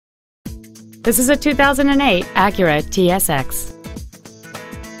This is a 2008 Acura TSX.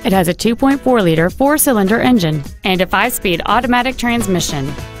 It has a 2.4-liter four-cylinder engine and a 5-speed automatic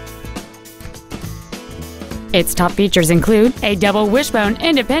transmission. Its top features include a double wishbone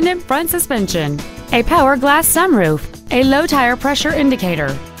independent front suspension, a power glass sunroof, a low tire pressure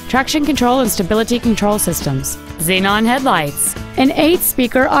indicator, traction control and stability control systems, xenon headlights, an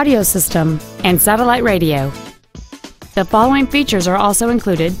 8-speaker audio system, and satellite radio. The following features are also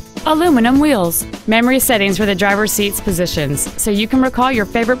included: aluminum wheels, memory settings for the driver's seat's positions so you can recall your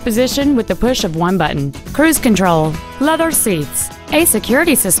favorite position with the push of one button, cruise control, leather seats, a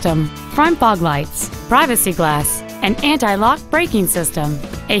security system, front fog lights, privacy glass, an anti-lock braking system,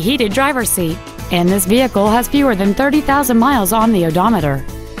 a heated driver's seat, and this vehicle has fewer than 30,000 miles on the odometer.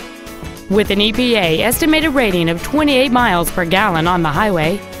 With an EPA estimated rating of 28 miles per gallon on the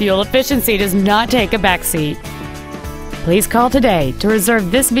highway, fuel efficiency does not take a backseat. Please call today to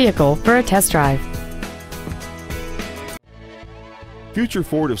reserve this vehicle for a test drive. Future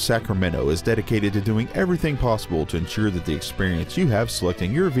Ford of Sacramento is dedicated to doing everything possible to ensure that the experience you have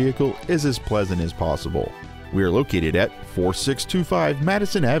selecting your vehicle is as pleasant as possible. We are located at 4625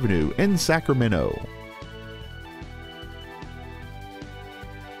 Madison Avenue in Sacramento.